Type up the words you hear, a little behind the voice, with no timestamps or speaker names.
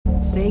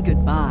Say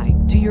goodbye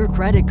to your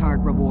credit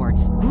card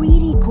rewards.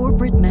 Greedy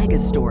corporate mega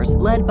stores,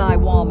 led by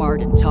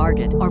Walmart and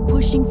Target, are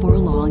pushing for a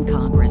law in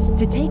Congress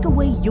to take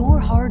away your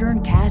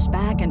hard-earned cash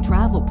back and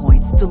travel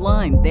points to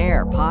line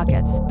their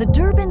pockets. The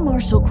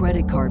Durbin-Marshall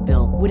credit card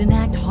bill would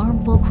enact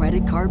harmful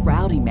credit card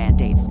routing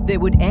mandates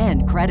that would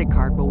end credit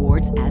card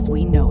rewards as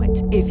we know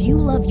it. If you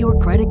love your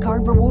credit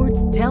card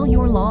rewards, tell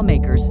your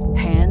lawmakers,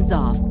 hands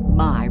off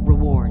my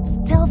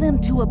rewards. Tell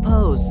them to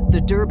oppose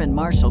the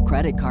Durbin-Marshall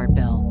credit card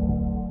bill.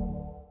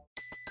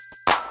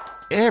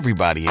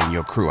 Everybody in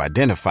your crew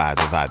identifies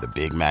as either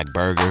Big Mac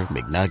Burger,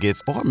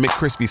 McNuggets, or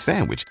McCrispy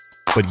Sandwich.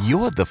 But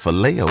you're the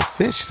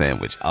Filet-O-Fish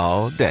Sandwich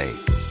all day.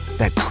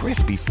 That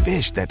crispy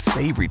fish, that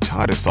savory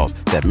tartar sauce,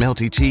 that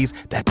melty cheese,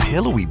 that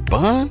pillowy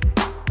bun.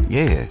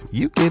 Yeah,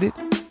 you get it.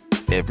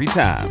 Every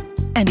time.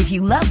 And if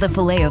you love the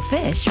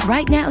Filet-O-Fish,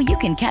 right now you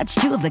can catch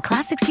two of the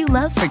classics you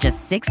love for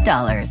just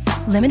 $6.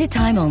 Limited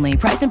time only.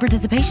 Price and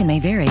participation may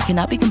vary.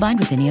 Cannot be combined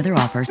with any other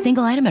offer.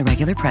 Single item at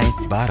regular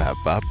price.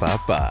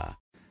 Ba-da-ba-ba-ba.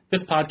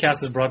 This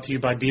podcast is brought to you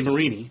by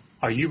DeMarini.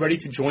 Are you ready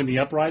to join the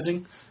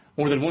uprising?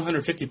 More than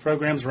 150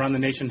 programs around the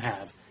nation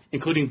have,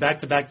 including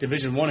back-to-back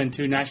Division I and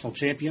II national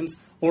champions,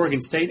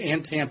 Oregon State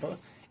and Tampa,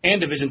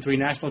 and Division III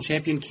national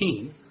champion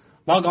Keene.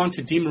 Log on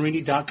to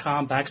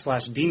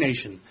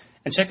dmarini.com/DNation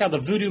and check out the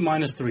Voodoo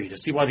 -3 to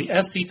see why the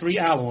SC3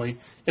 alloy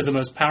is the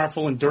most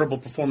powerful and durable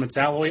performance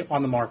alloy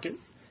on the market.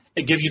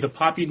 It gives you the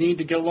pop you need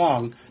to go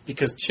long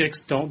because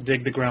chicks don't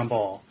dig the ground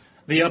ball.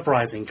 The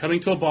Uprising, coming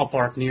to a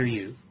ballpark near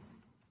you.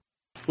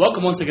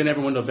 Welcome once again,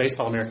 everyone, to a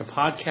Baseball America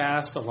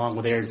podcast, along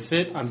with Aaron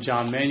Fitt. I'm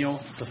John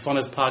Manuel. It's the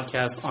funnest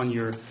podcast on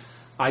your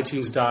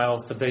iTunes dial.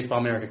 It's the Baseball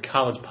America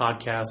College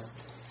podcast.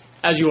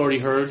 As you already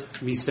heard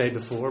me say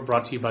before,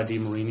 brought to you by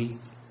DeMarini.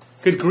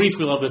 Good grief,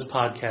 we love this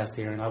podcast,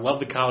 Aaron. I love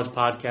the college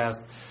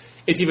podcast.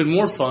 It's even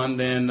more fun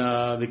than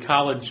the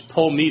college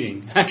poll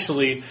meeting.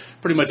 Actually,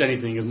 pretty much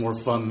anything is more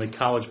fun than the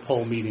college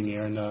poll meeting,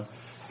 Aaron.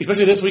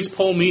 Especially this week's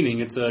poll meeting.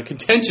 It's a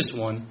contentious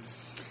one.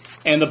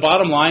 And the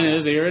bottom line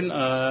is, Aaron,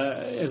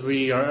 as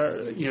we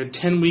are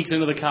 10 weeks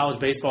into the college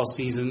baseball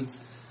season,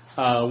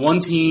 one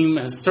team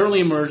has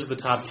certainly emerged as the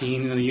top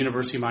team in the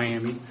University of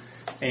Miami.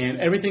 And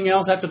everything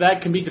else after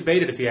that can be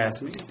debated, if you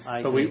ask me.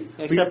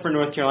 Except for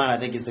North Carolina, I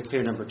think is the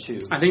clear number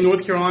 2. I think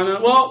North Carolina,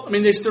 well, I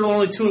mean, they're still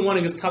only 2-1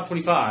 against the top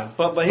 25.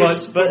 But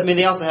I mean,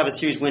 they also have a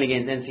series win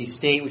against NC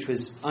State, which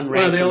was unranked.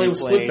 Well, they only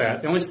split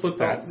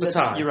that. It's a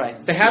tie. You're right.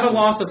 They haven't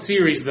lost a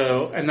series,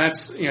 though, and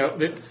that's,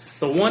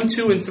 the 1,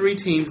 2, and 3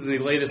 teams in the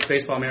latest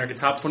Baseball America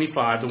Top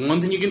 25, the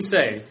one thing you can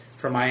say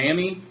for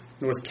Miami,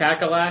 North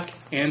Cackalack,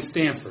 and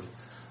Stanford,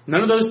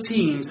 none of those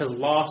teams has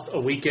lost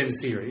a weekend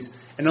series.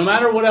 And no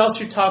matter what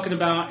else you're talking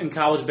about in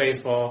college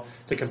baseball,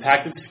 the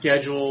compacted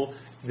schedule,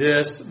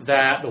 this,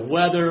 that, the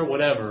weather,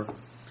 whatever,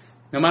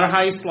 no matter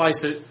how you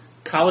slice it,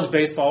 college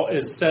baseball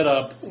is set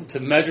up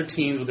to measure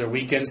teams with their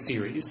weekend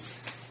series.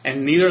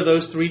 And none of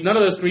those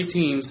three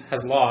teams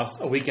has lost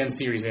a weekend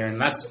series, Aaron.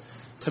 And that's,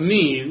 to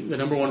me, the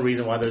number one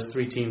reason why those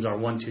 3 teams are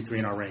 1, 2, 3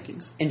 in our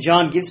rankings. And,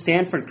 John, give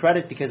Stanford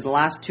credit because the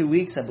last 2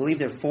 weeks, I believe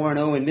they're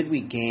 4-0 in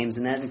midweek games,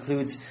 and that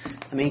includes,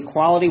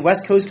 quality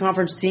West Coast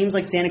Conference teams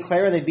like Santa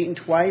Clara. They've beaten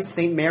twice.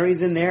 St.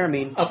 Mary's in there.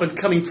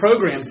 Up-and-coming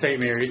program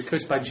St. Mary's,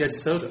 coached by Jed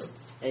Soto.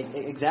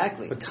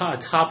 Exactly. A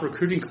top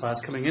recruiting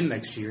class coming in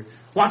next year.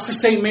 Watch for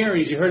St.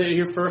 Mary's. You heard it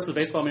here first on the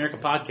Baseball America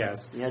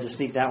podcast. You had to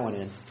sneak that one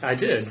in. I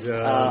did.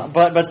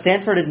 But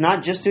Stanford is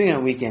not just doing it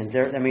on weekends.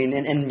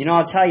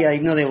 I'll tell you,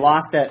 even though they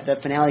lost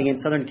that finale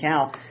against Southern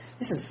Cal,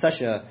 this is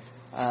such a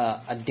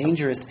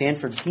dangerous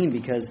Stanford team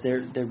because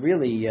they're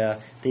really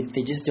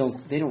they just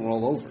don't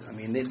roll over.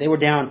 They were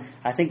down,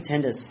 I think,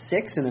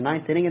 10-6 in the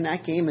 9th inning in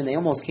that game, and they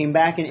almost came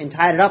back and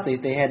tied it up.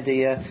 They had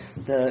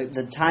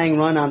the tying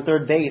run on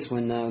third base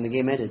when the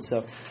game ended.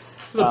 So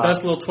the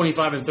best little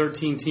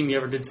 25-13 team you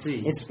ever did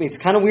see. It's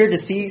kind of weird to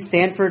see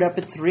Stanford up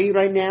at 3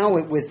 right now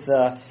with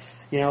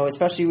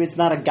especially it's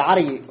not a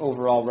gaudy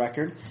overall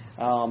record,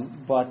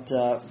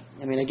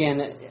 again,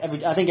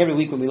 I think every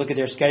week when we look at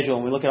their schedule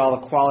and we look at all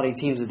the quality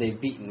teams that they've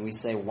beaten, we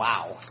say,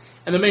 wow.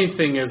 And the main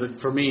thing is that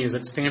for me is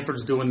that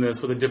Stanford's doing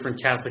this with a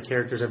different cast of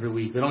characters every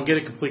week. They don't get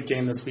a complete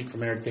game this week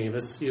from Eric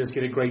Davis. You just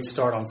get a great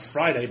start on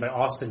Friday by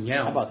Austin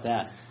Yount. How about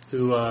that?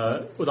 Who,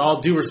 with all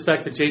due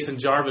respect to Jason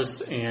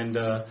Jarvis and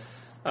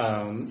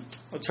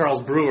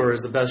Charles Brewer,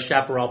 is the best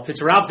Chaparral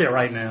pitcher out there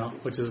right now,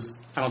 which is,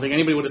 I don't think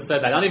anybody would have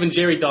said that. Not even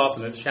Jerry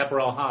Dawson at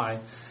Chaparral High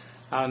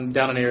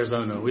down in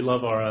Arizona. We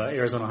love our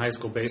Arizona high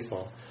school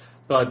baseball.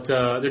 But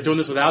they're doing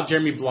this without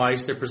Jeremy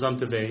Bleich, their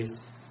presumptive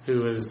ace,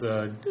 who is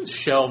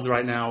shelved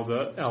right now with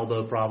the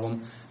elbow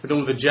problem. They're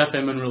doing it with Jeff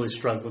Inman really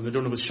struggling. They're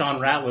doing it with Sean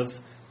Ratliff,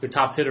 their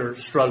top hitter,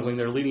 struggling.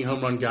 Their leading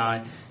home run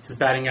guy, his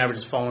batting average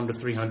has fallen to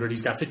 300.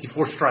 He's got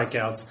 54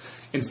 strikeouts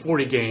in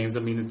 40 games.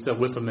 It's a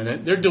whiff a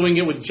minute. They're doing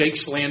it with Jake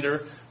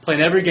Schlander,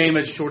 playing every game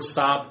at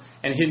shortstop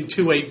and hitting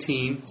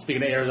 .218,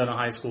 speaking of Arizona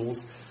high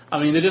schools.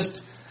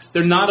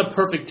 They're not a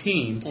perfect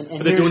team,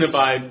 but they're doing it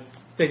by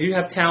they do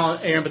have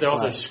talent, Aaron, but they're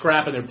also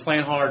scrapping. They're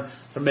playing hard.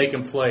 They're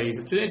making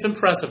plays. It's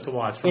impressive to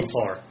watch from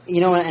afar.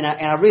 And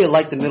I really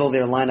like the middle of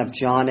their lineup,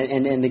 John.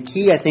 And the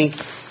key, I think,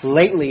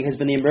 lately has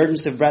been the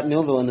emergence of Brett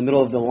Millville in the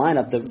middle of the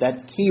lineup.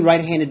 That key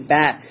right-handed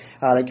bat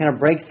that kind of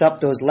breaks up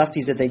those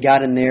lefties that they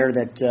got in there.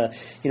 That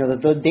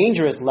the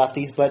dangerous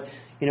lefties, but.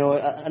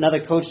 Another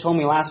coach told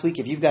me last week,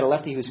 if you've got a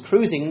lefty who's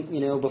cruising,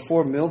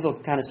 before Millville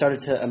kind of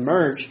started to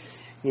emerge,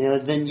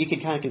 then you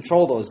could kind of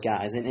control those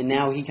guys. And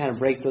now he kind of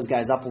breaks those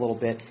guys up a little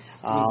bit.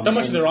 So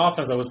much of their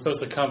offense that was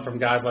supposed to come from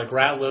guys like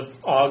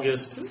Ratliff,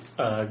 August,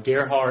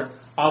 Gerhardt.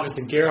 August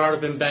and Gerhardt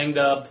have been banged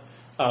up.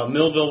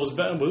 Millville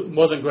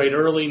wasn't great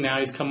early. Now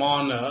he's come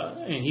on,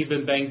 and he's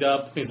been banged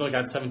up. He's only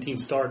got 17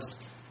 starts.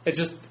 It's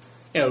just,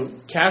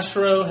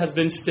 Castro has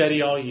been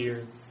steady all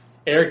year.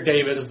 Eric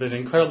Davis has been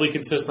incredibly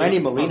consistent. Randy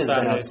Molina's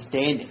been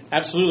outstanding.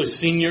 Absolutely.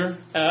 Senior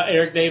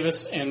Eric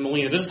Davis and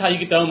Molina. This is how you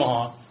get to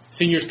Omaha.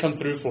 Seniors come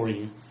through for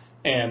you.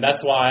 And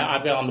that's why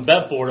I've got on the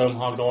bet board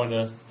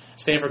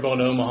Stanford going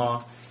to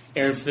Omaha.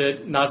 Aaron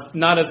Fitt,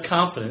 not as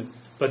confident,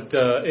 but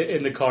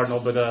in the Cardinal.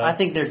 But I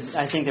think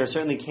they're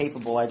certainly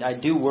capable. I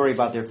do worry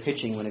about their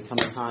pitching when it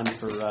comes time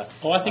for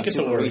I think it's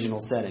a worry.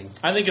 Regional setting.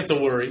 I think it's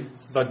a worry,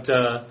 but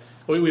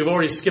we've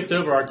already skipped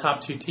over our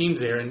top two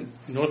teams there in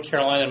North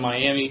Carolina and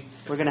Miami.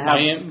 We're going to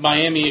have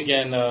Miami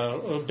again.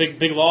 A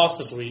big loss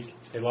this week.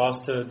 They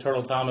lost to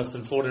Turtle Thomas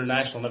and Florida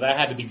International. Now that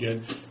had to be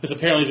good. This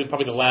apparently is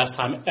probably the last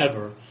time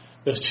ever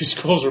those two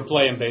schools were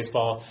playing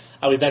baseball.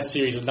 I believe that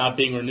series is not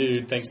being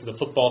renewed thanks to the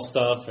football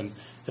stuff and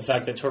the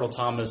fact that Turtle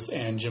Thomas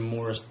and Jim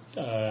Morris.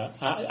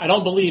 I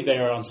don't believe they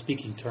are on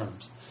speaking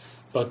terms.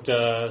 But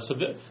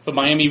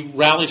Miami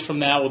rallies from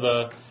that with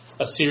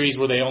a series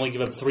where they only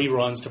give up 3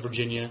 runs to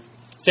Virginia.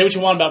 Say what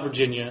you want about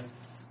Virginia,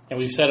 and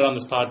we've said it on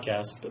this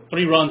podcast, but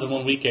 3 runs in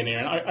one weekend,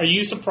 Aaron. Are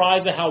you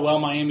surprised at how well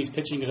Miami's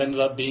pitching has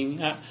ended up being,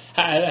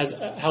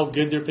 how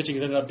good their pitching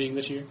has ended up being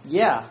this year?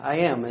 Yeah, I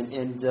am,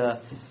 and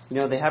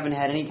they haven't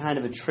had any kind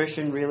of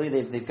attrition, really.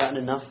 They've gotten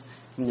enough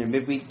from their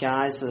midweek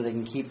guys so that they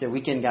can keep their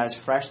weekend guys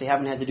fresh. They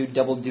haven't had to do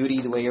double duty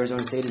the way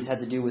Arizona State has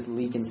had to do with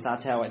Leak and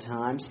Satow at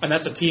times. And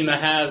that's a team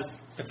that's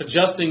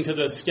adjusting to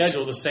the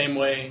schedule the same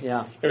way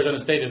Arizona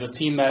State is. A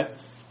team that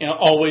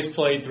always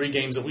played 3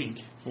 games a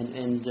week.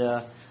 And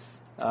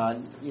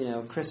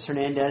Chris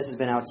Hernandez has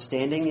been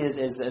outstanding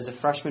as a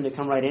freshman to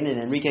come right in, and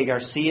Enrique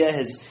Garcia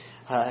has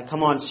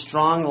come on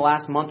strong the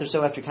last month or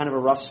so after kind of a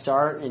rough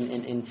start,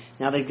 and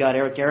now they've got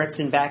Eric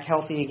Gerritsen back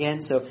healthy again.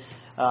 So,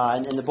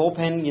 and the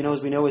bullpen,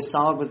 as we know, is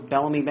solid with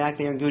Bellamy back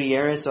there and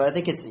Gutierrez. So I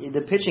think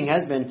the pitching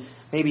has been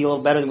maybe a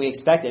little better than we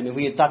expected. I mean, if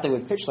we had thought they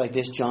would pitch like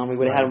this, John, we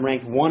would have had them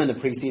ranked 1 in the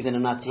preseason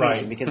and not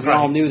 10, because we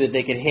all knew that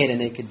they could hit and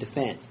they could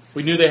defend.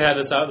 We knew they had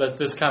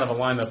this kind of a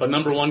lineup, a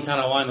number 1 kind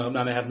of lineup.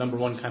 Now they have number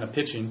 1 kind of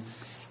pitching.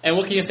 And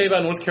what can you say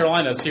about North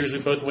Carolina, a series we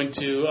both went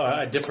to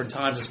at different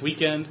times this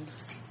weekend?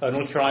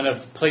 North Carolina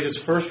plays its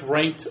first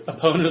ranked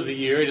opponent of the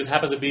year. It just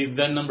happens to be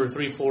then number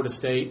 3 Florida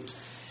State.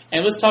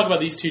 And let's talk about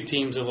these two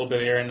teams a little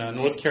bit, Aaron.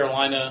 North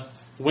Carolina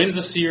wins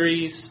the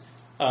series.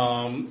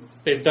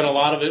 They've done a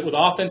lot of it with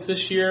offense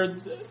this year.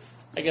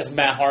 I guess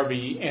Matt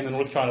Harvey and the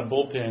North Carolina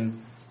bullpen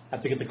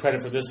have to get the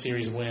credit for this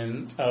series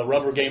win.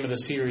 Rubber game of the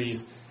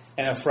series,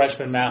 and a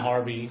freshman, Matt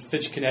Harvey,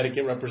 Fitch,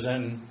 Connecticut,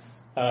 representing,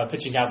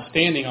 pitching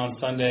outstanding on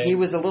Sunday. He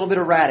was a little bit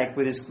erratic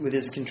with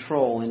his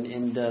control,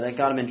 and that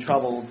got him in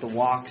trouble with the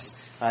walks.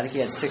 I think he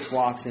had 6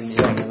 walks in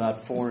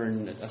about 4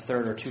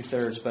 1/3 or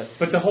 2/3.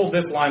 But to hold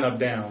this lineup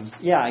down.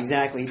 Yeah,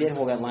 exactly. He did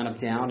hold that lineup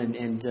down,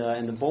 and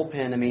the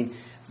bullpen, I mean,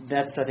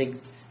 that's, I think,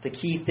 the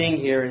key thing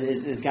here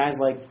is guys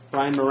like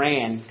Brian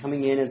Moran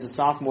coming in as a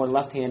sophomore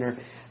left-hander,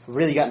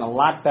 really gotten a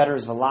lot better.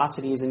 His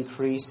velocity has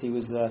increased. He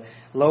was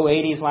low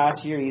 80s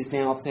last year. He's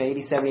now up to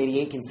 87,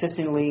 88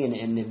 consistently,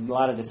 and a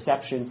lot of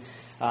deception.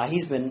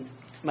 He's been,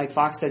 Mike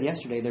Fox said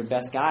yesterday, their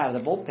best guy out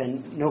of the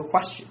bullpen, no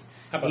question.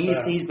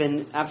 He's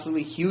been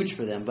absolutely huge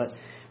for them. But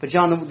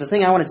John, the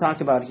thing I want to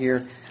talk about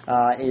here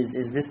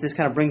is this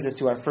kind of brings us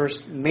to our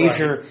first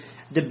major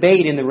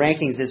debate in the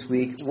rankings this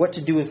week, what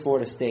to do with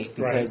Florida State.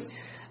 Because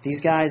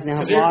these guys now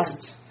have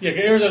lost.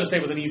 Arizona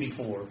State was an easy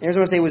 4.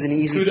 Arizona State was an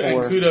easy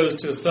 4. And kudos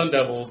to the Sun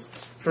Devils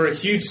for a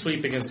huge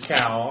sweep against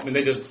Cal. I mean,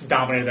 they just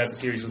dominated that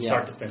series from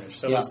start to finish.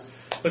 So let's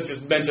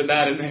just mention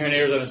that in there. And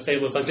Arizona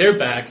State looks like they're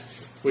back,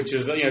 which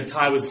is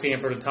tied with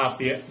Stanford atop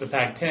the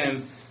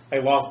Pac-10. They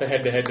lost the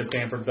head-to-head to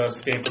Stanford, thus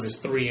Stanford is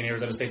 3 and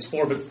Arizona State's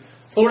 4. But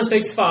Florida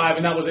State's 5,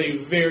 and that was a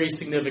very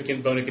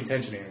significant bone of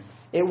contention here.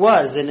 It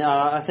was, and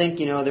I think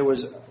there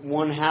was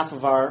one half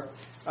of our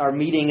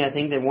meeting, I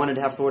think, they wanted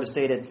to have Florida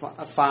State at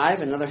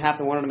 5, and another half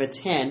they wanted them at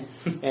 10,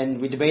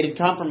 and we debated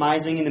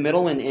compromising in the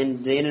middle,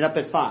 and they ended up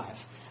at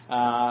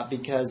 5.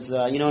 Because,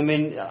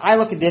 I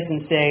look at this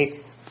and say,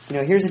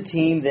 here's a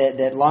team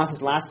that lost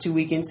its last 2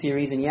 weekend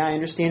series, and I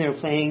understand they were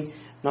playing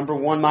number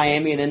 1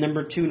 Miami and then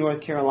number 2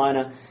 North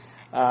Carolina.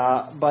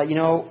 But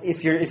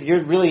if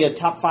you're really a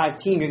top 5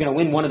 team, you're going to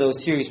win one of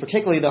those series,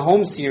 particularly the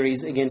home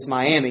series against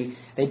Miami.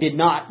 They did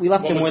not. We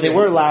left them where they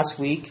were last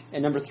week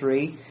at number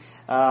 3,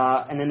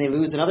 and then they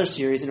lose another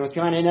series in North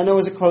Carolina. And I know it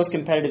was a close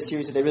competitive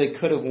series that they really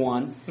could have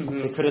won.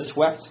 Mm-hmm. They could have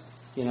swept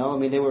You know, I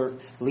mean, they were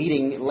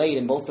leading late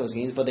in both those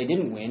games, but they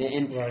didn't win.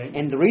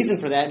 And the reason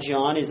for that,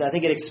 John, is I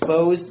think it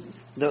exposed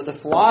the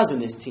flaws in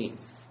this team.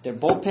 Their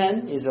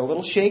bullpen is a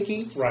little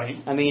shaky. Right.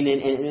 I mean,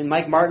 and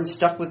Mike Martin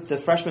stuck with the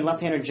freshman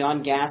left-hander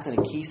John Gass in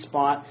a key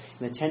spot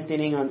in the 10th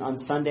inning on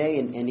Sunday,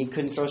 and he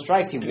couldn't throw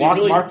strikes. He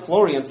walked Mark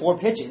Fleury on 4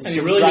 pitches and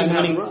to he really drive the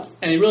winning run.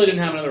 And he really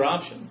didn't have another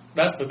option.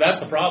 That's the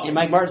problem. And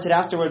Mike Martin said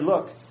afterward,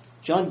 look,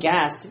 John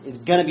Gass is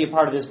going to be a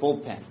part of this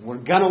bullpen. We're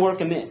going to work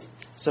him in.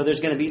 So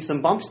there's going to be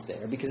some bumps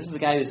there because this is a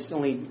guy who's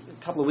only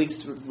a couple of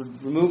weeks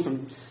removed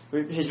from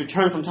his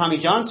return from Tommy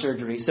John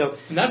surgery. So,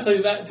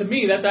 and to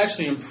me, that's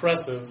actually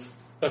impressive.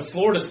 But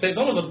Florida State, it's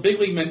almost a big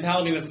league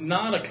mentality, and it's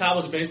not a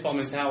college baseball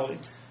mentality.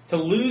 To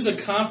lose a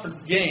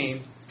conference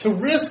game, to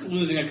risk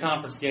losing a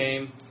conference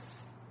game,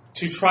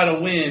 to try to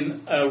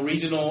win a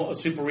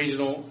super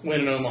regional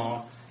win in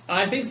Omaha. And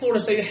I think Florida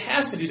State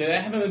has to do that.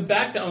 They haven't been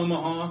back to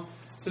Omaha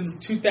since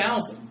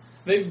 2000.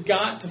 They've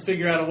got to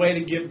figure out a way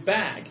to get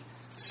back.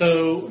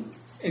 So,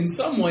 in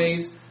some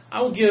ways,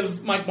 I will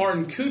give Mike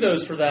Martin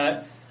kudos for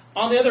that.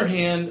 On the other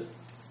hand,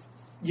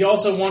 you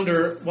also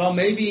wonder, well,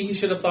 maybe he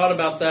should have thought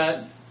about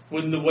that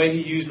with the way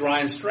he used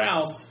Ryan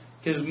Strauss,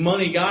 his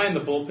money guy in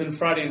the bullpen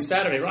Friday and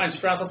Saturday. Ryan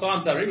Strauss, I saw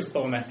him Saturday. He was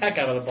throwing the heck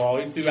out of the ball.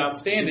 He threw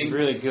outstanding. He was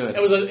really good.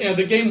 It was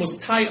the game was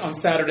tight on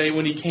Saturday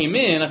when he came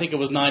in. I think it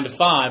was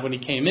 9-5 when he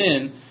came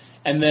in,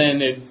 and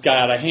then it got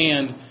out of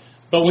hand.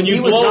 But when he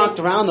was knocked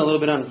around a little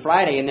bit on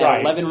Friday in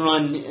that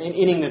 11-run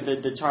inning that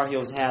the Tar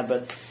Heels had.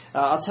 But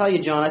I'll tell you,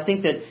 John, I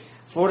think that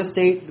Florida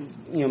State,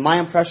 my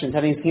impressions,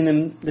 having seen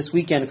them this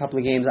weekend, a couple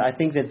of games, I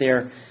think that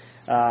they're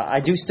I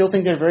do still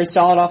think they're a very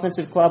solid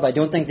offensive club. I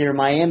don't think they're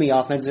Miami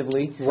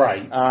offensively.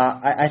 Right.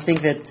 I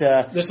think that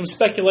there's some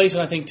speculation,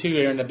 I think, too,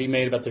 Aaron, to be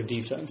made about their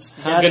defense.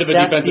 How good of a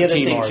defensive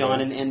team are they? That's the other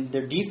thing, John. And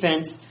their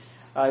defense,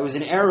 it was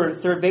an error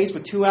at third base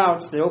with 2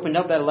 outs that opened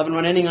up that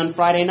 11-run inning on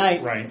Friday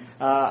night. Right.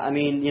 I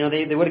mean, they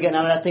would have gotten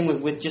out of that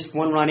thing with just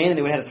 1 run in, and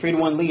they would have had a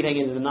 3-1 lead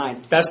heading into the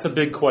ninth. That's the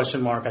big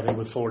question mark, I think,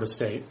 with Florida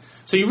State.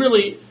 So you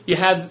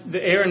had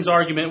the Aaron's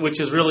argument,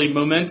 which is really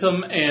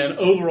momentum and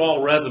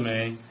overall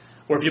resume.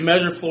 Or if you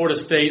measure Florida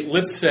State,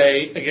 let's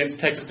say, against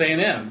Texas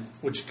A&M,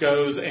 which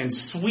goes and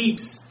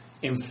sweeps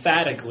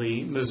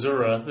emphatically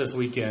Missouri this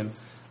weekend.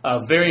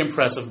 Very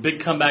impressive.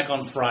 Big comeback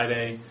on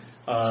Friday.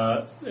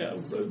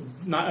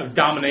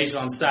 Domination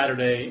on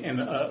Saturday, and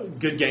a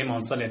good game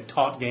on Sunday, a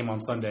taut game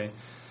on Sunday.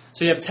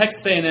 So you have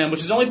Texas A&M,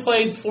 which has only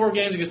played 4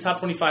 games against top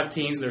 25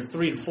 teams. They're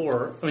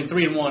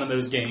 3-1 in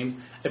those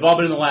games. They've all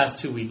been in the last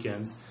 2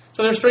 weekends.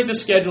 So their strength of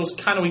schedule is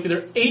kind of weak.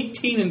 They're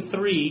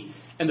 18-3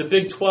 in the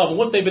Big 12. And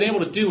what they've been able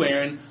to do,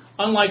 Aaron,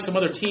 unlike some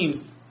other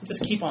teams,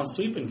 just keep on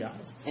sweeping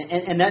guys.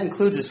 And that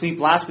includes a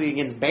sweep last week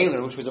against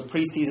Baylor, which was a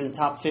preseason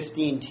top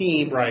 15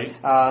 team. Right.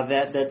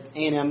 That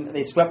A&M,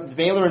 they swept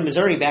Baylor and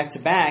Missouri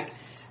back-to-back.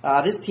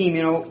 This team,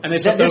 and they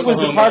swept this was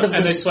the part of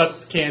and they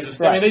swept Kansas.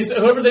 Right. I mean,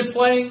 whoever they're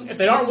playing, if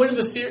they aren't winning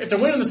the series, if they're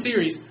winning the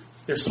series,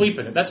 they're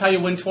sweeping it. That's how you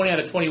win 20 out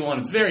of 21.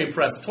 It's very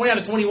impressive. 20 out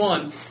of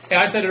 21. Hey,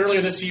 I said it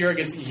earlier this year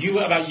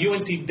about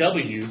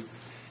UNCW.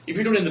 If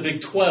you're doing it in the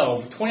Big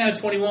 12, 20 out of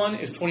 21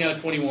 is 20 out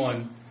of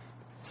 21.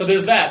 So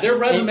there's that. Their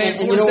resume and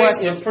Florida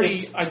State's are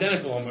pretty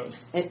identical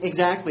almost.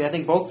 Exactly. I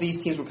think both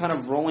these teams were kind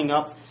of rolling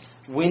up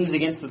wins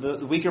against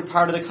the weaker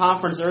part of the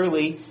conference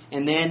early,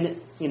 and then,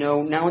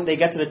 now when they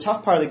get to the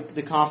tough part of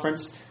the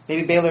conference,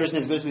 maybe Baylor isn't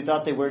as good as we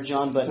thought they were,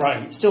 John, but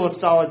still a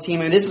solid team.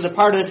 I mean, this is a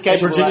part of the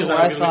schedule Virginia's where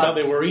not I as good as we thought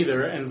they were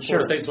either, and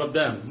Florida State swept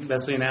them.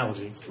 That's the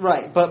analogy.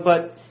 Right,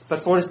 but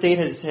Florida State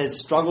has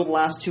struggled the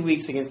last 2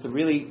 weeks against the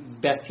really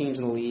best teams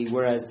in the league,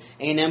 whereas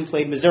A&M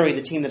played Missouri,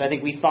 the team that I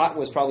think we thought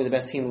was probably the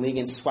best team in the league,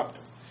 and swept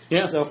them.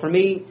 Yeah. So for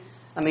me,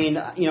 I mean,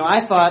 I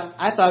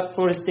thought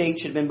Florida State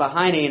should have been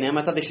behind A&M.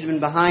 I thought they should have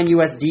been behind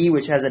USD,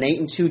 which has an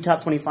 8-2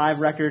 top 25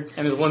 record,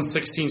 and has won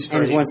 16 straight.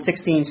 And has won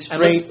 16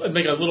 straight. And let's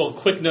make a little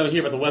quick note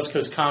here about the West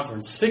Coast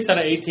Conference. 6 out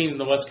of 8 teams in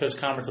the West Coast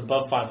Conference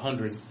above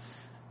 500.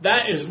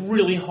 That is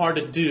really hard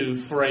to do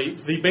for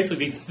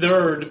basically the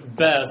third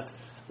best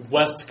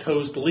West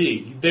Coast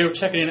league. They were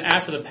checking in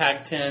after the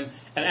Pac-10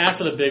 and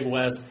after the Big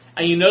West,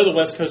 and the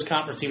West Coast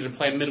Conference teams are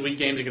playing midweek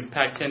games against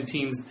Pac-10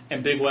 teams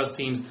and Big West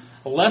teams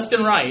left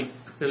and right.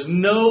 There's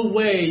no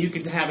way you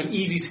could have an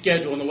easy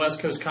schedule in the West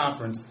Coast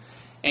Conference.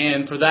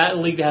 And for that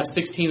league to have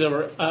 6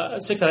 out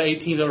of 8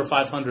 teams over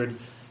 500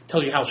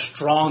 tells you how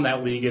strong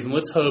that league is. And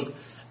let's hope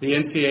the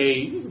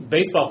NCAA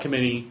baseball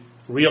committee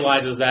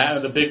realizes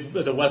that, and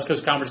the West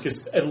Coast Conference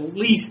gets at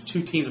least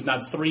 2 teams, if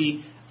not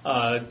 3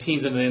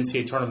 teams in the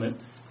NCAA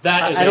tournament.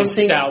 That is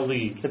a stout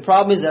league. The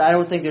problem is that I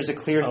don't think there's a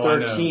clear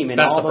third team, and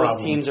That's all the those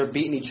problem. Teams are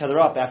beating each other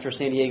up after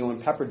San Diego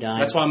and Pepperdine.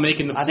 That's why I'm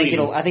making the plea.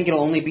 I think it'll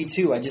only be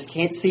 2. I just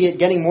can't see it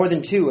getting more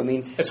than 2. I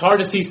mean, it's hard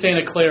to see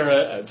Santa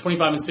Clara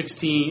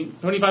 25-16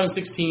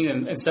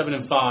 and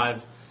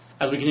 7-5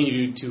 as we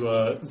continue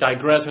to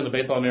digress from the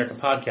Baseball America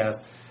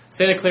podcast.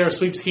 Santa Clara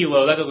sweeps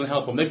Hilo. That doesn't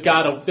help them. They've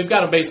got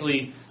to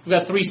basically. We've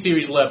got 3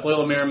 series left: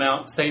 Loyola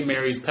Marymount, St.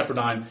 Mary's,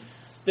 Pepperdine.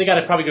 They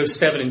got to probably go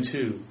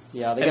 7-2.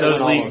 Yeah, they in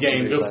those league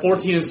games. Go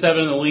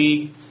 14-7 in the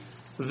league.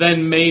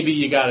 then maybe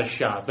you got a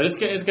shot. But it's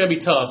going to be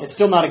tough. It's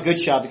still not a good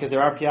shot because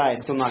their RPI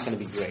is still not going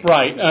to be great.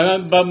 Right.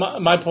 But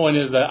my point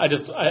is that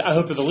I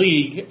hope that the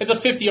league, it's a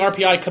 50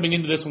 RPI coming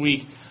into this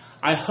week.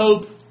 I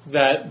hope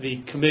that the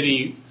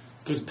committee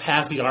could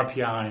pass the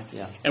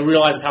RPI and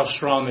realize how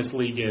strong this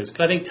league is.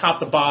 Because I think top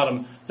to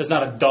bottom, there's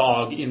not a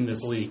dog in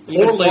this league.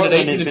 Portland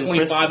at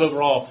 18-25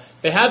 overall,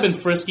 they have been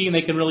frisky and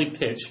they can really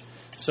pitch.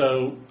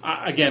 So,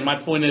 again, my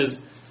point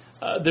is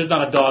there's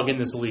not a dog in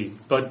this league.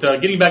 But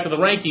getting back to the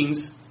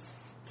rankings,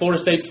 Florida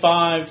State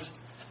 5.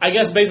 I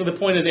guess basically the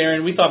point is,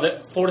 Aaron, we thought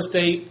that Florida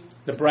State,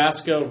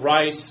 Nebraska,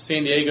 Rice,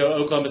 San Diego,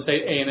 Oklahoma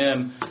State,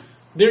 A&M,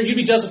 you'd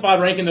be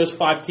justified ranking those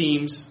 5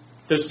 teams,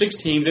 those 6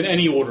 teams in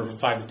any order from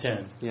 5 to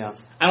 10. Yeah.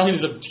 I don't think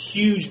there's a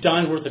huge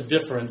dime's worth of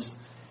difference.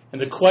 And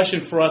the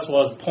question for us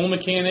was poll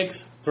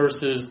mechanics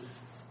versus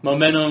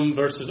momentum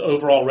versus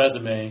overall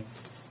resume.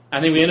 I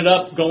think we ended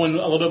up going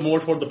a little bit more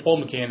toward the poll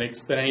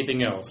mechanics than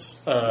anything else,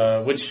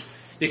 which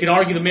you can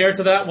argue the merits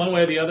of that one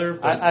way or the other.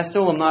 I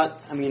still am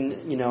not,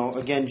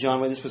 again,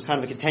 John, this was kind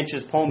of a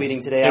contentious poll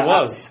meeting today. It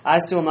was. I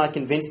still am not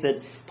convinced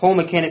that poll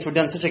mechanics were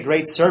done such a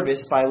great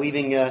service by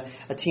leaving a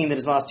team that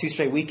has lost 2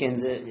 straight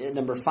weekends at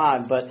number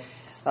 5. But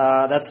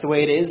that's the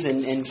way it is,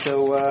 and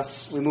so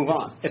we move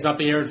on. It's not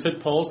the Aaron Fitt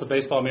poll, it's the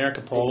Baseball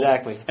America poll.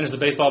 Exactly. And it's the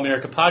Baseball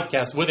America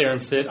podcast with Aaron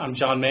Fitt. I'm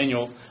John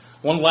Manuel.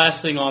 One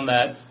last thing on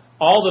that.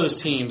 All those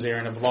teams,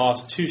 Aaron, have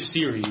lost 2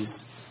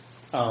 series.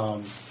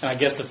 And I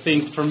guess the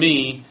thing for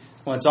me,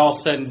 when it's all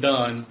said and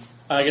done,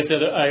 I guess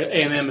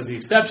A&M is the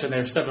exception.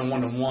 They're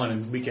 7-1-1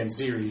 in weekend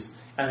series,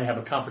 and they have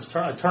a conference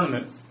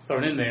tournament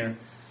thrown in there.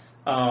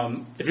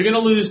 If you're going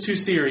to lose 2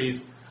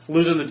 series,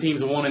 lose them to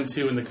teams 1 and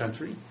 2 in the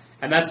country.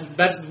 And that's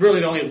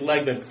really the only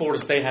leg that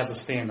Florida State has to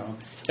stand on.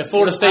 If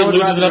Florida State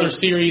loses another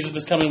series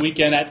this coming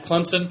weekend at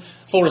Clemson,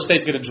 Florida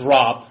State's going to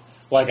drop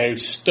like a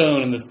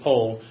stone in this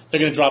poll. They're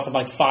going to drop from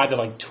 5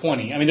 to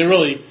 20. I mean, they're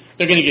going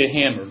to get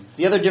hammered.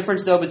 The other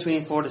difference, though,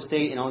 between Florida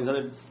State and all these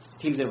other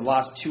teams that have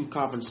lost 2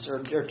 conference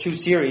or 2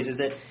 series is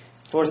that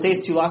Florida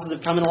State's 2 losses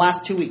have come in the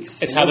last 2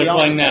 weeks. It's how they're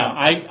playing now.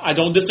 I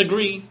don't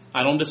disagree.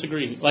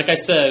 Like I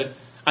said,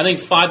 I think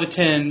 5 to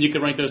 10, you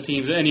could rank those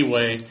teams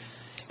anyway.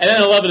 And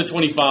then 11 to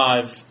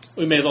 25,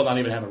 we may as well not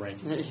even have a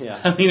ranking. Yeah.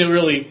 I mean, it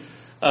really...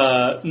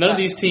 none of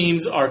these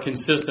teams are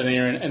consistent,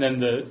 Aaron. And then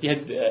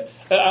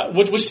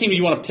which team do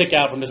you want to pick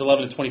out from this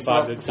 11 to 25?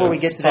 Well, before we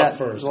get to that,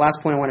 first? the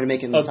last point I wanted to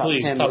make in the top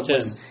 10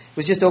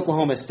 was just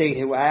Oklahoma State,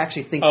 who I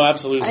actually think. Oh,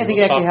 absolutely. I think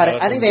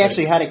they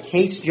actually had a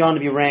case, John,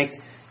 to be ranked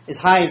as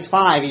high as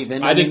 5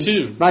 even. I did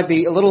too. Might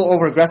be a little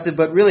over aggressive,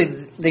 but really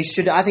they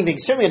should. I think they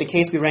certainly had a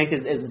case to be ranked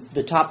as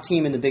the top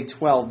team in the Big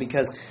 12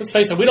 because. Let's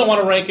face it, we don't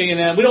want to rank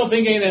A&M. We don't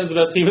think A&M is the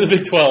best team in the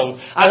Big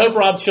 12. I hope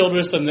Rob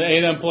Childress and the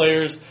A&M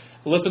players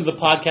listen to the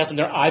podcast on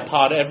their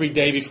iPod every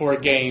day before a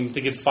game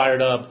to get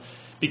fired up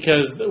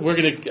because we're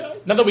going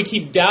to – not that we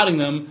keep doubting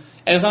them.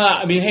 And it's not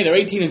 – I mean, hey, they're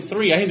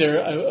 18-3. I think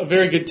they're a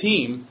very good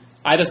team.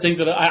 I just think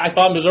that I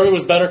thought Missouri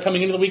was better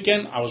coming into the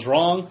weekend. I was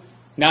wrong.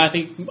 Now I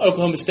think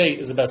Oklahoma State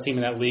is the best team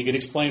in that league. And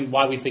explain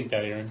why we think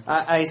that, Aaron.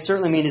 I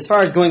certainly mean, as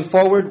far as going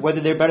forward,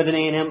 whether they're better than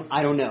A&M,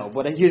 I don't know.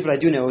 But here's what I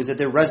do know is that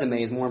their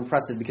resume is more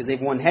impressive because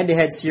they've won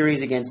head-to-head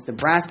series against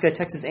Nebraska,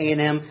 Texas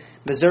A&M,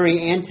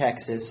 Missouri, and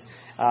Texas.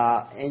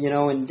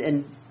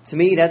 And to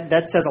me,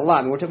 that says a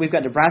lot. I mean, we've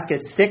got Nebraska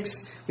at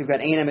 6, we've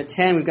got A&M at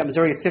 10, we've got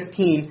Missouri at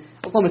 15.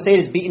 Oklahoma State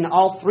has beaten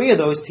all 3 of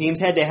those teams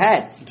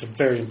head-to-head. It's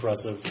very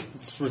impressive.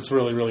 It's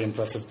really, really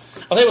impressive.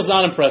 I think what's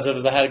not impressive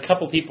is I had a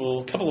couple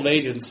of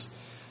agents,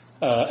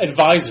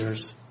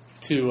 advisors,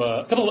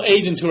 a couple of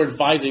agents who are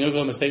advising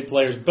Oklahoma State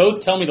players,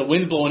 both tell me the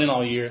wind's blowing in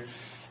all year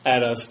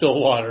at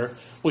Stillwater,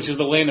 which is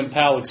the Landon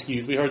Powell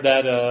excuse. We heard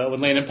that when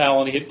Landon Powell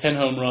only hit 10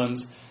 home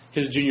runs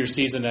his junior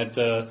season at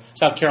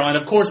South Carolina.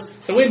 Of course,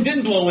 the wind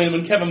didn't blow in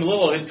when Kevin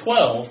Melillo hit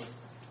 12,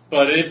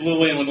 but it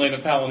blew in when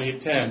Landon Powell only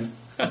hit 10.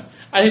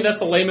 I think that's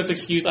the lamest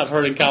excuse I've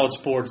heard in college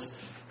sports,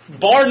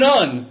 bar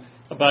none,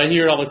 but I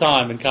hear it all the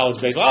time in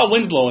college baseball. Oh,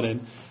 wind's blowing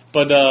in.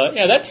 But,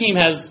 that team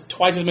has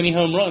twice as many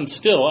home runs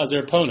still as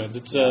their opponents.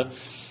 It's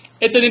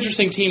an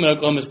interesting team at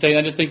Oklahoma State.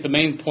 I just think the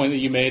main point that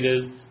you made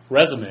is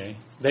resume.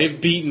 They've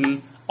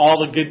beaten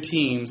all the good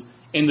teams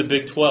in the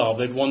Big 12.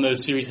 They've won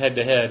those series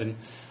head-to-head, and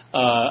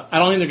I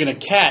don't think they're going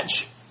to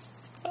catch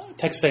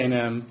Texas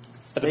A&M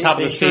at the top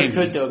of the standings.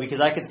 They sure could, though,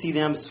 because I could see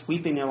them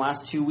sweeping their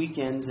last 2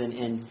 weekends.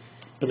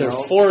 But they're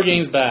 4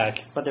 games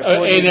back. But they're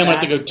 4 games A&M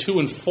back. have to go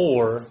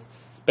 2-4,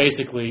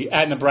 basically,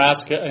 at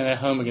Nebraska and at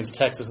home against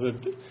Texas.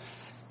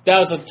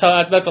 That's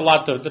a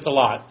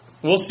lot.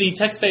 We'll see.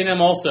 Texas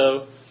A&M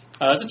also.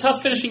 It's a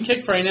tough finishing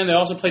kick for A&M. They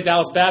also play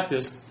Dallas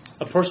Baptist,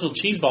 a personal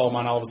cheese ball of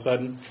mine all of a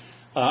sudden.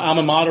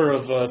 Alma mater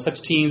of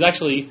such teams.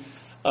 Actually,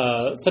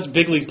 such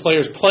big league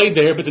players played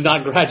there but did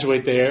not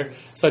graduate there,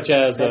 such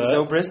as Ben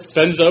Zobrist.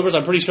 Ben Zobrist.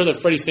 I'm pretty sure that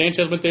Freddie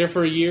Sanchez went there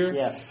for a year.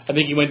 Yes. I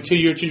think he went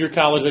 2-year junior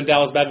college, then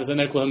Dallas Baptist, then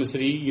Oklahoma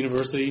City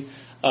University.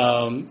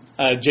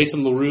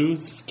 Jason LaRue,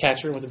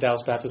 catcher, went to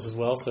Dallas Baptist as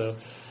well. So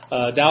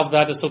Dallas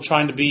Baptist still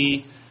trying to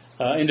be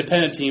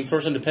independent team,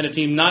 first independent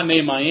team not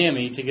named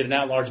Miami to get an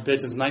at-large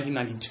bid since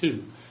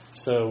 1992.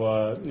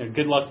 So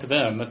good luck to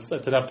them. That's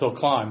an uphill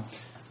climb.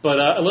 But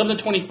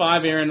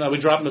 11-25, Aaron, we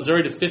dropped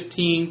Missouri to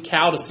 15,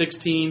 Cal to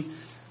 16.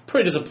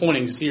 Pretty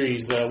disappointing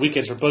series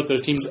weekends for both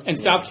those teams. And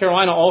South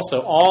Carolina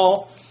also,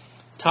 all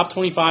top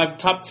 25,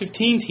 top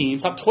 15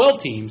 teams, top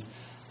 12 teams,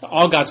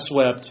 all got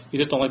swept. You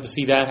just don't like to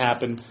see that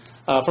happen.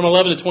 From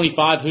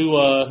 11-25, who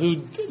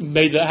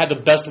had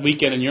the best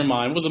weekend in your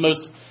mind? What was the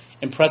most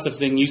impressive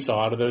thing you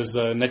saw out of those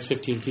next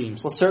 15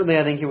 teams? Well, certainly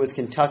I think it was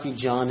Kentucky,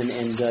 John,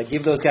 and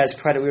give those guys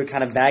credit. We were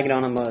kind of bagging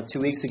on them 2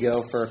 weeks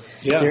ago for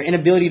their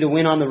inability to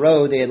win on the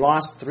road. They had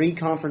lost 3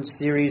 conference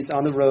series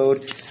on the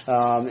road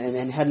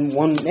and hadn't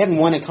won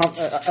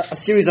a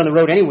series on the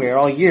road anywhere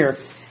all year.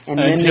 And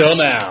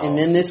now. And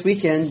then this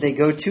weekend they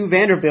go to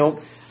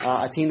Vanderbilt,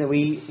 a team that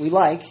we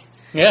like.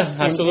 Yeah,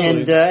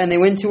 absolutely. And they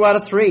win 2 out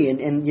of 3,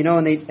 and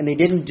they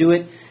didn't do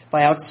it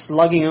by out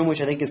slugging them,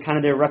 which I think is kind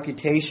of their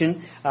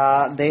reputation.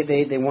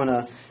 They won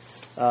a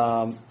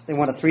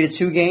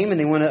 3-2 game, and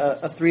they won a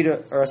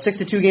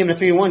 6-2 game and a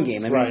 3-1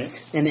 game.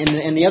 Right.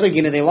 And the other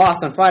game that they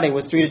lost on Friday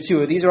was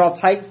 3-2. These are all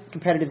tight,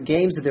 competitive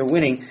games that they're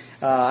winning.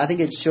 I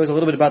think it shows a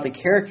little bit about the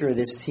character of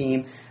this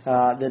team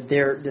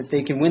that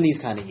they can win these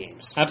kind of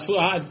games.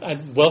 Absolutely,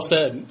 well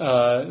said.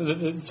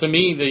 To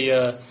me,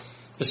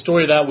 the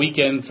story of that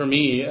weekend for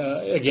me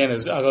again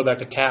is I'll go back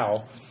to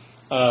Cal.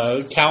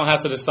 Cal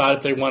has to decide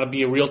if they want to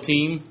be a real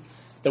team,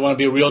 they want to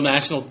be a real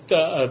national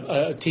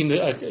team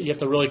that you have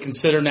to really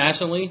consider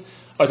nationally,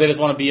 or they just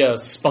want to be a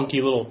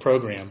spunky little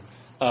program.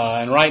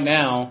 And right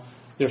now,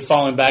 they're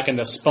falling back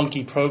into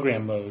spunky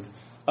program mode.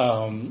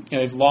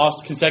 They've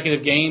lost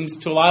consecutive games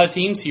to a lot of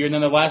teams here, and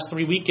then the last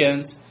 3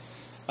 weekends,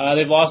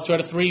 they've lost 2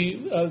 out of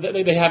 3.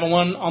 They haven't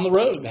won on the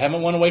road. They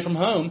haven't won away from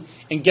home.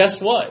 And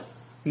guess what?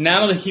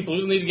 Now that they keep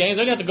losing these games,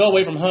 they're going to have to go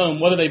away from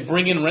home, whether they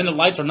bring in Rendon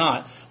Lights or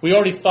not. We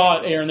already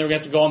thought, Aaron, they were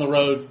going to have to go on the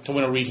road to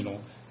win a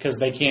regional because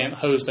they can't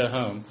host at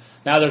home.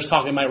 Now there's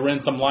talking about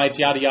rent some lights,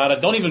 yada yada.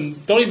 Don't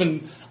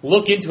even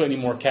look into it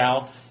anymore,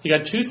 Cal. You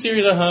got 2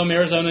 series at home,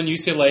 Arizona and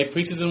UCLA,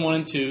 preseason 1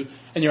 and 2,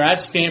 and you're at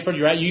Stanford,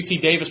 you're at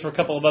UC Davis for a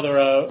couple of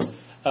other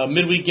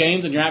midweek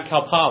games, and you're at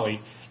Cal Poly.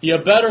 You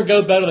better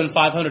go better than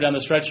 500 down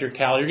the stretch here,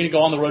 Cal. You're going to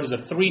go on the road as a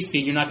 3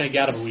 seed. You're not going to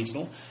get out of a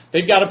regional.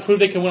 They've got to prove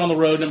they can win on the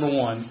road, number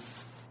 1.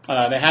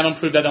 They haven't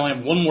proved that. They only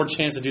have one more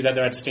chance to do that.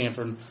 They're at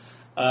Stanford.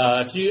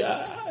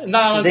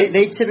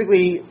 They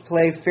typically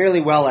play fairly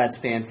well at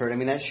Stanford. I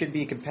mean, that should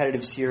be a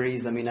competitive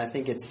series. I mean, I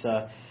think it's.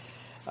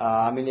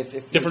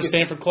 Different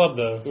Stanford club,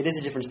 though. It is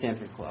a different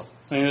Stanford club.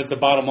 I mean, that's the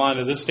bottom line.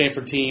 Is this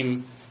Stanford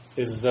team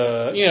is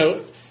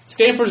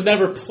Stanford's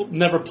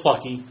never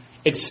plucky.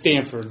 It's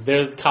Stanford.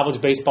 They're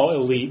college baseball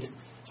elite,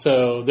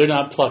 so they're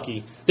not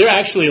plucky. They're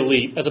actually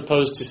elite, as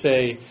opposed to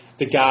say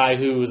the guy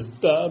who's.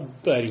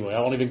 Anyway, I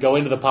won't even go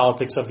into the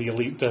politics of the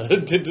elite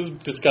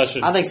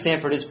discussion. I think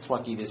Stanford is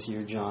plucky this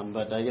year, John,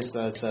 but I guess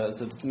it's a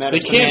matter.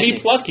 They can't be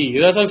plucky.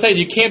 That's what I'm saying.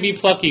 You can't be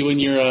plucky when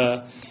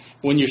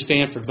you're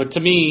Stanford. But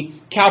to me,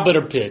 Cal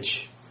better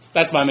pitch.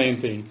 That's my main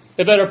thing.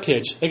 They better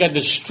pitch. They got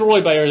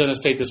destroyed by Arizona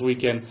State this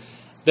weekend.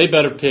 They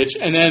better pitch.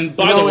 And then,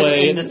 by the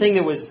way, and the thing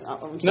that was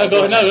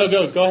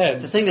go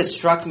ahead. The thing that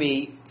struck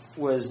me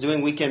was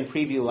doing weekend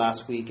preview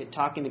last week,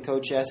 talking to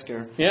Coach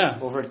Esker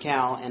over at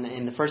Cal,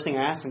 and the first thing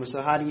I asked him was,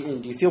 "So how do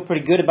you feel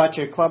pretty good about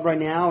your club right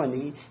now?" And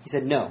he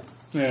said, "No."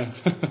 Yeah,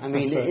 I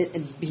mean,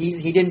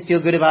 he didn't feel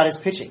good about his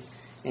pitching,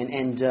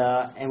 and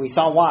we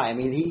saw why. I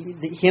mean,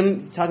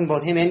 talking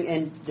about him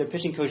and their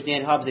pitching coach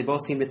Dan Hubbs, they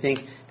both seem to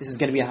think this is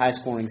going to be a high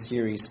scoring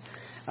series.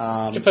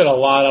 They played a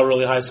lot of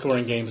really high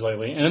scoring games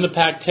lately, and in the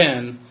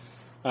Pac-10,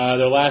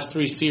 their last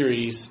 3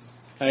 series.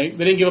 They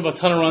didn't give up a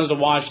ton of runs to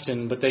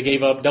Washington, but they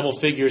gave up double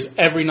figures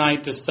every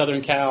night to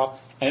Southern Cal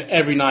and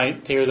every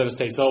night to Arizona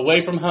State. So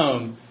away from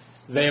home,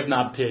 they have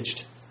not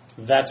pitched.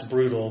 That's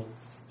brutal.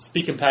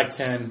 Speaking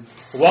Pac-10,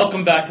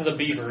 welcome back to the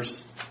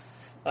Beavers.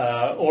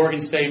 Oregon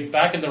State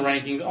back in the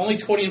rankings. Only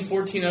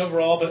 20-14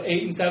 overall, but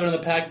 8-7 in the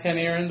Pac-10,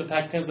 Aaron. The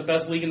Pac-10 is the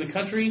best league in the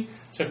country.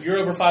 So if you're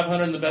over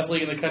 500 in the best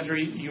league in the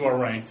country, you are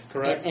ranked,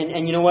 correct?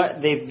 And you know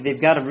what? They've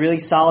got a really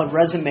solid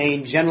resume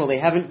in general. They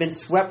haven't been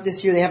swept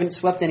this year. They haven't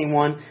swept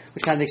anyone,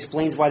 which kind of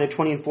explains why they're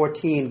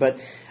 20-14.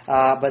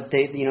 But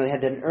they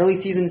had an early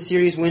season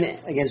series win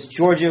against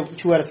Georgia,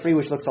 2 out of 3,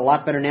 which looks a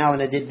lot better now than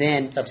it did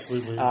then.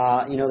 Absolutely.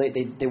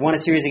 They won a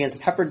series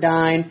against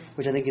Pepperdine,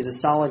 which I think is a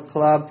solid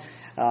club.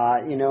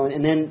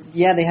 And then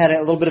they had a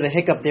little bit of a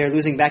hiccup there,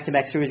 losing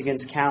back-to-back series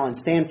against Cal and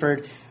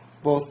Stanford,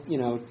 both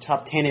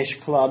top 10-ish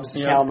clubs.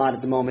 Yeah. Cal not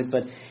at the moment,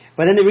 but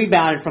then they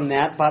rebounded from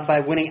that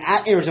by winning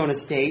at Arizona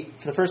State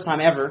for the first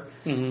time ever,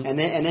 and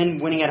then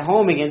winning at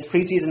home against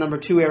preseason number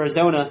 2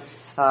 Arizona,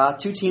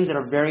 2 teams that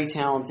are very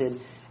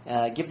talented.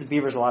 Give the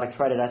Beavers a lot of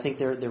credit. I think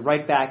they're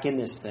right back in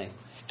this thing.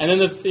 And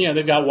then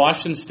they've got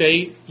Washington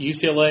State,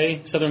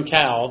 UCLA, Southern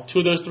Cal, 2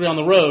 of those 3 on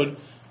the road.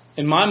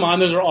 In my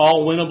mind, those are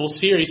all winnable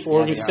series for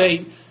Oregon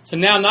State. So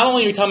now, not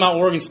only are we talking about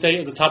Oregon State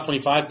as a top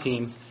 25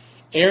 team,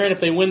 Aaron, if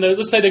they win those,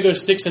 let's say they go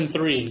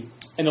 6-3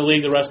 in the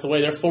league the rest of the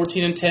way, they're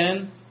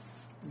 14-10.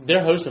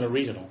 They're hosting a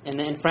regional.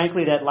 And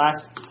frankly, that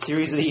last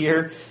series of the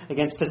year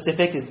against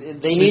Pacific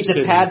they need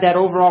to pad that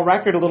overall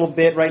record a little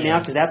bit right now,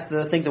 because that's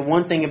the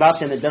one thing about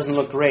them that doesn't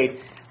look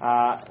great.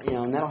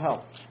 And that'll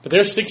help. But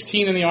they're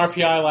 16 in the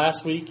RPI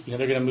last week. They're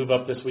going to move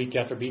up this week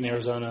after beating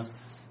Arizona.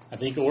 I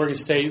think Oregon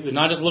State, they're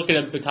not just looking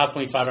at the top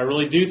 25. I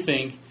really do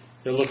think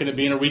they're looking at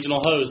being a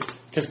regional host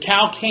because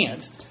Cal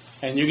can't.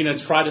 And you're going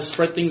to try to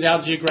spread things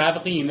out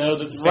geographically. You know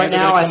that the fans are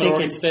going to come to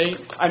Oregon State.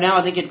 Right now,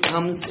 I think it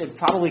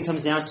probably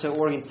comes down to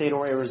Oregon State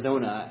or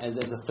Arizona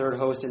as a third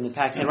host in the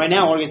Pac-10. Right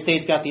now, Oregon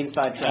State's got the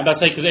inside track. I'm about to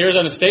say because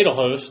Arizona State will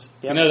host.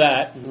 Yep. You know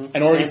that. Mm-hmm.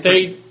 And Oregon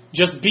State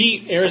just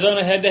beat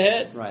Arizona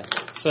head-to-head. Right.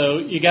 So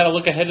you got to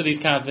look ahead of these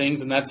kind of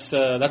things, and that's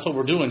what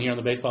we're doing here on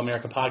the Baseball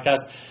America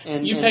podcast.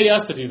 And you pay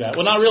us to do that.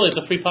 Well, not really. It's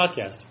a free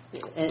podcast.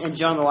 And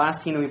John, the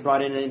last team that we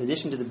brought in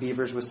addition to the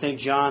Beavers, was St.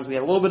 John's. We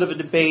had a little bit of a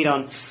debate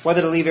on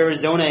whether to leave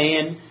Arizona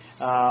in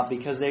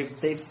because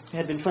they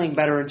had been playing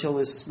better until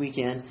this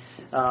weekend.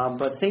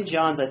 But St.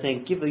 John's, I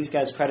think, give these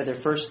guys credit. Their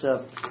first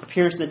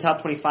appearance in the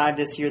top 25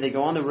 this year. They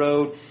go on the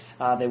road.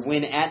 They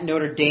win at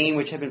Notre Dame,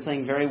 which have been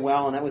playing very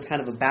well, and that was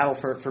kind of a battle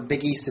for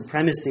Big East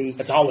supremacy.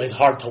 It's always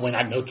hard to win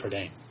at Notre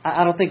Dame.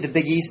 I don't think the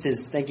Big East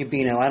is. Thank you,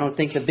 Bino. I don't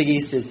think the Big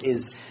East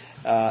is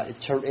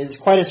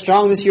quite as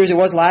strong this year as it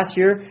was last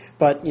year.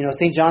 But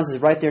St. John's is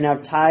right there now,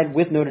 tied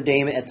with Notre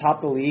Dame at top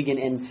of the league,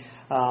 and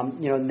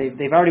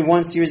they've already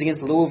won series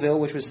against Louisville,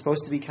 which was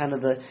supposed to be kind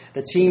of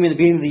the team in the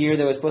beginning of the year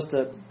that was supposed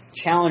to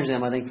challenge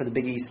them, I think, for the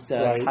Big East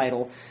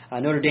title.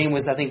 Notre Dame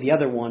was, I think, the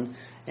other one.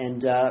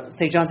 And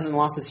St. John's hasn't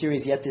lost a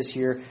series yet this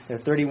year. They're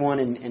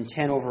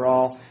 31-10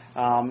 overall.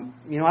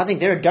 I think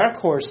they're a dark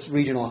horse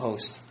regional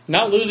host.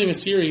 Not losing a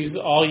series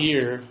all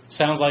year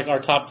sounds like our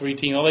top three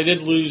team. Well, they did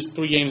lose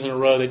 3 games in a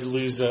row. They did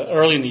lose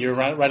early in the year,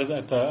 right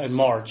in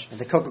March.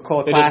 The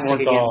Coca-Cola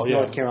Classic against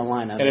North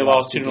Carolina. And they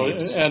lost 2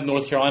 at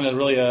North Carolina.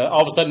 Really,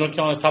 all of a sudden, North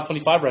Carolina's top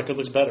 25 record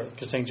looks better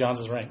because St.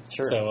 John's is ranked.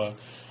 Sure. So,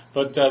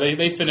 but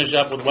they finished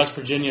up with West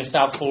Virginia,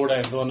 South Florida,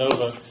 and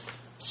Villanova.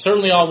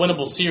 Certainly all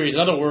winnable series. In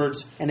other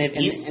words, and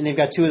they've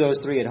got 2 of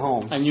those 3 at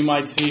home. And you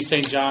might see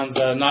St. John's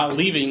not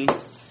leaving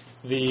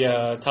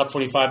the top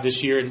 25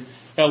 this year. And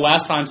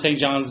last time St.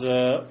 John's,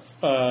 not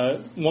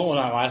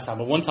last time,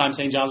 but one time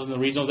St. John's was in the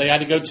regionals, they had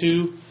to go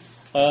to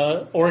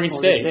Oregon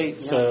State.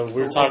 Yeah. So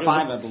we're talking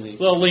 5, I believe.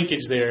 A little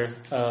linkage there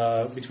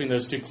between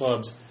those 2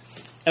 clubs.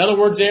 In other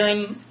words,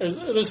 Aaron,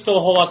 there's still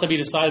a whole lot to be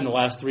decided in the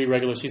last 3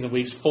 regular season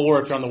weeks.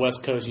 4 if you're on the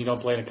West Coast and you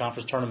don't play in a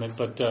conference tournament,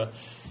 but.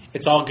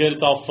 It's all good.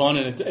 It's all fun,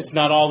 and it's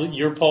not all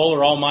your poll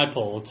or all my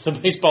poll. It's the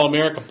Baseball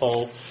America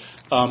poll.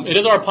 It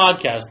is our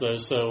podcast, though,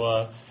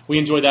 so we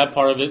enjoy that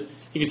part of it.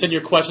 You can send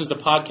your questions to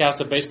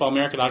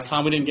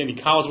podcast@baseballamerica.com. We didn't get any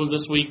college ones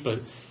this week,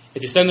 but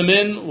if you send them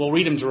in, we'll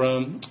read them,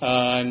 Jerome,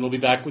 and we'll be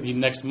back with you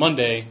next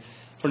Monday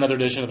for another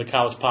edition of the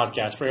College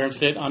Podcast. For Aaron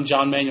Fitt, I'm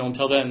John Manuel.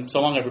 Until then,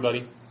 so long,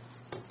 everybody.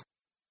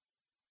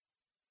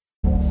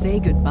 Say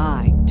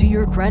goodbye to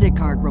your credit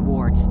card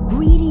rewards.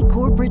 Greedy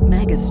corporate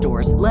mega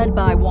stores, led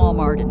by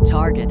Walmart and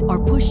Target,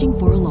 are pushing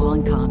for a law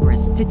in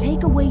Congress to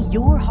take away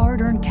your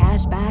hard-earned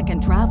cash back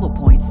and travel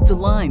points to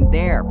line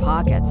their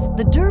pockets.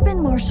 The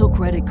Durbin-Marshall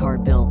credit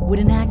card bill would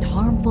enact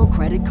harmful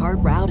credit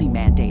card routing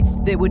mandates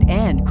that would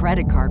end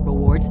credit card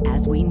rewards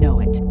as we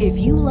know it. If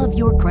you love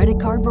your credit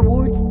card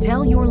rewards,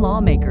 tell your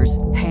lawmakers,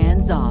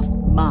 hands off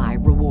my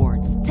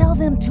rewards. Tell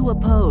them to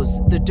oppose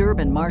the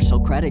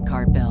Durbin-Marshall credit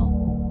card bill.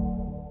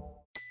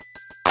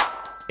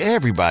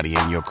 Everybody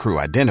in your crew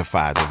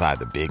identifies as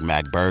either Big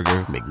Mac Burger,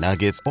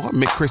 McNuggets, or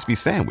McCrispy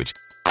Sandwich.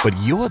 But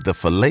you're the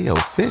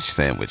Filet-O-Fish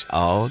Sandwich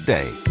all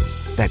day.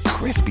 That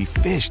crispy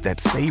fish, that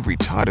savory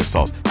tartar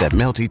sauce, that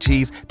melty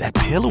cheese, that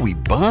pillowy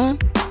bun.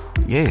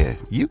 Yeah,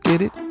 you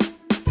get it.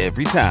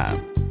 Every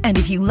time. And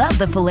if you love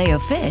the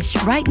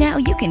Filet-O-Fish, right now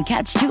you can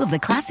catch 2 of the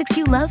classics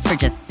you love for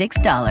just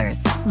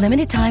 $6.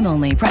 Limited time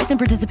only. Price and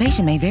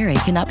participation may vary.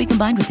 Cannot be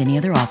combined with any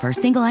other offer.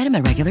 Single item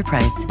at regular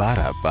price.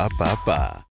 Ba-da-ba-ba-ba.